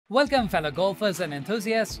Welcome fellow golfers and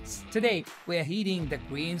enthusiasts. Today we are heeding the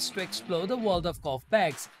greens to explore the world of golf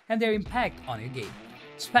bags and their impact on your game.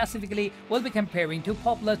 Specifically, we'll be comparing two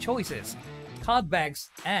popular choices, cart bags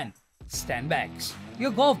and stand bags.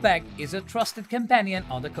 Your golf bag is a trusted companion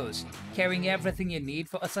on the course, carrying everything you need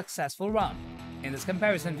for a successful round. In this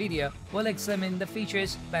comparison video, we'll examine the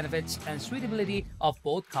features, benefits and suitability of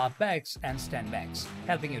both cart bags and stand bags,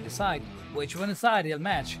 helping you decide which one is the ideal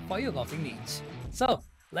match for your golfing needs. So,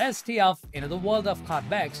 let's tee off into the world of cart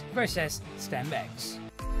bags versus stand bags.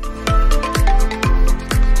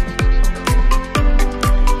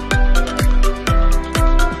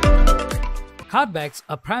 Cart bags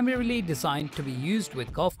are primarily designed to be used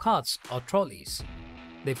with golf carts or trolleys.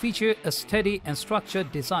 They feature a sturdy and structured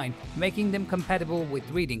design, making them compatible with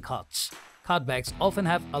reading carts. Cart bags often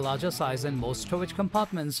have a larger size and more storage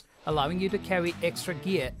compartments, allowing you to carry extra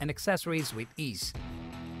gear and accessories with ease.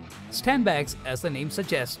 Stand bags, as the name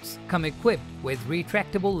suggests, come equipped with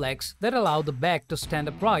retractable legs that allow the bag to stand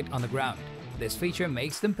upright on the ground. This feature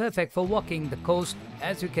makes them perfect for walking the course,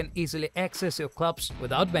 as you can easily access your clubs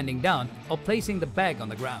without bending down or placing the bag on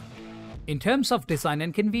the ground. In terms of design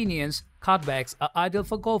and convenience, cart bags are ideal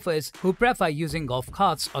for golfers who prefer using golf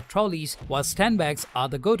carts or trolleys, while stand bags are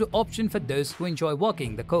the go-to option for those who enjoy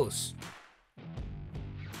walking the course.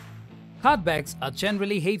 Cart bags are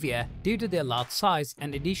generally heavier due to their large size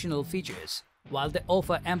and additional features. While they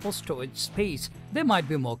offer ample storage space, they might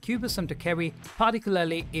be more cumbersome to carry,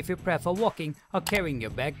 particularly if you prefer walking or carrying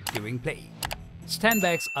your bag during play. Stand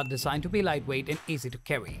bags are designed to be lightweight and easy to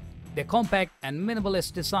carry. Their compact and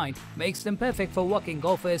minimalist design makes them perfect for walking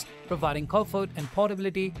golfers, providing comfort and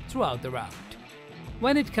portability throughout the round.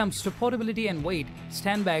 When it comes to portability and weight,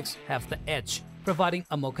 stand bags have the edge, providing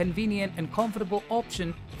a more convenient and comfortable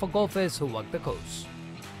option for golfers who walk the course.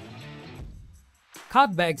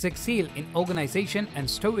 Cart bags excel in organization and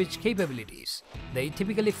storage capabilities. They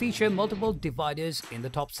typically feature multiple dividers in the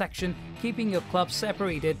top section, keeping your clubs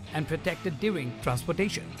separated and protected during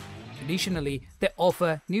transportation. Additionally, they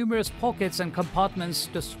offer numerous pockets and compartments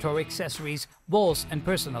to store accessories, balls and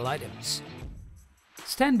personal items.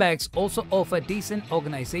 Stand bags also offer decent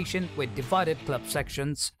organization with divided club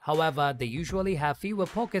sections. However, they usually have fewer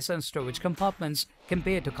pockets and storage compartments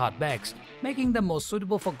compared to cart bags, making them more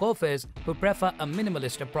suitable for golfers who prefer a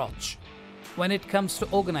minimalist approach. When it comes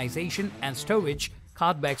to organization and storage,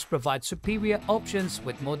 cart bags provide superior options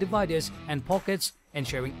with more dividers and pockets,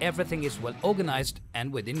 ensuring everything is well organized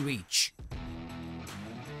and within reach.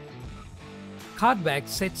 Cart bags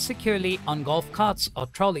sit securely on golf carts or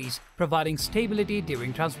trolleys, providing stability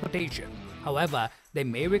during transportation. However, they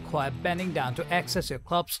may require bending down to access your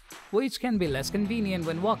clubs, which can be less convenient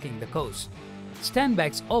when walking the course. Stand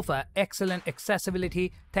bags offer excellent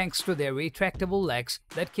accessibility thanks to their retractable legs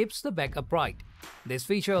that keeps the bag upright. This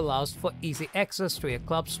feature allows for easy access to your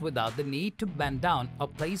clubs without the need to bend down or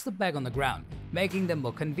place the bag on the ground, making them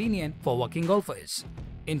more convenient for walking golfers.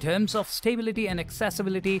 In terms of stability and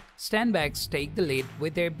accessibility, stand bags take the lead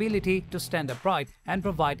with their ability to stand upright and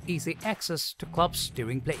provide easy access to clubs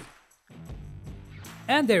during play.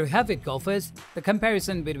 And there you have it, golfers. The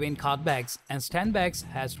comparison between cart bags and stand bags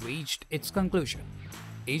has reached its conclusion.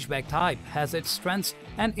 Each bag type has its strengths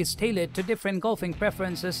and is tailored to different golfing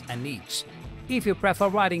preferences and needs. If you prefer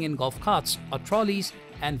riding in golf carts or trolleys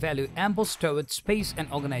and value ample storage space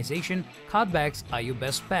and organization, cart bags are your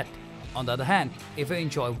best bet. On the other hand, if you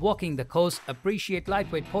enjoy walking the course, appreciate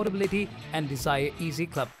lightweight portability and desire easy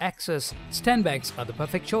club access, stand bags are the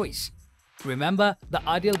perfect choice. Remember, the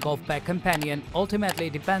ideal golf bag companion ultimately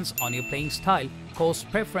depends on your playing style, course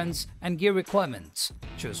preference and gear requirements.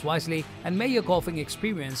 Choose wisely and may your golfing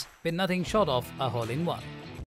experience be nothing short of a hole-in-one.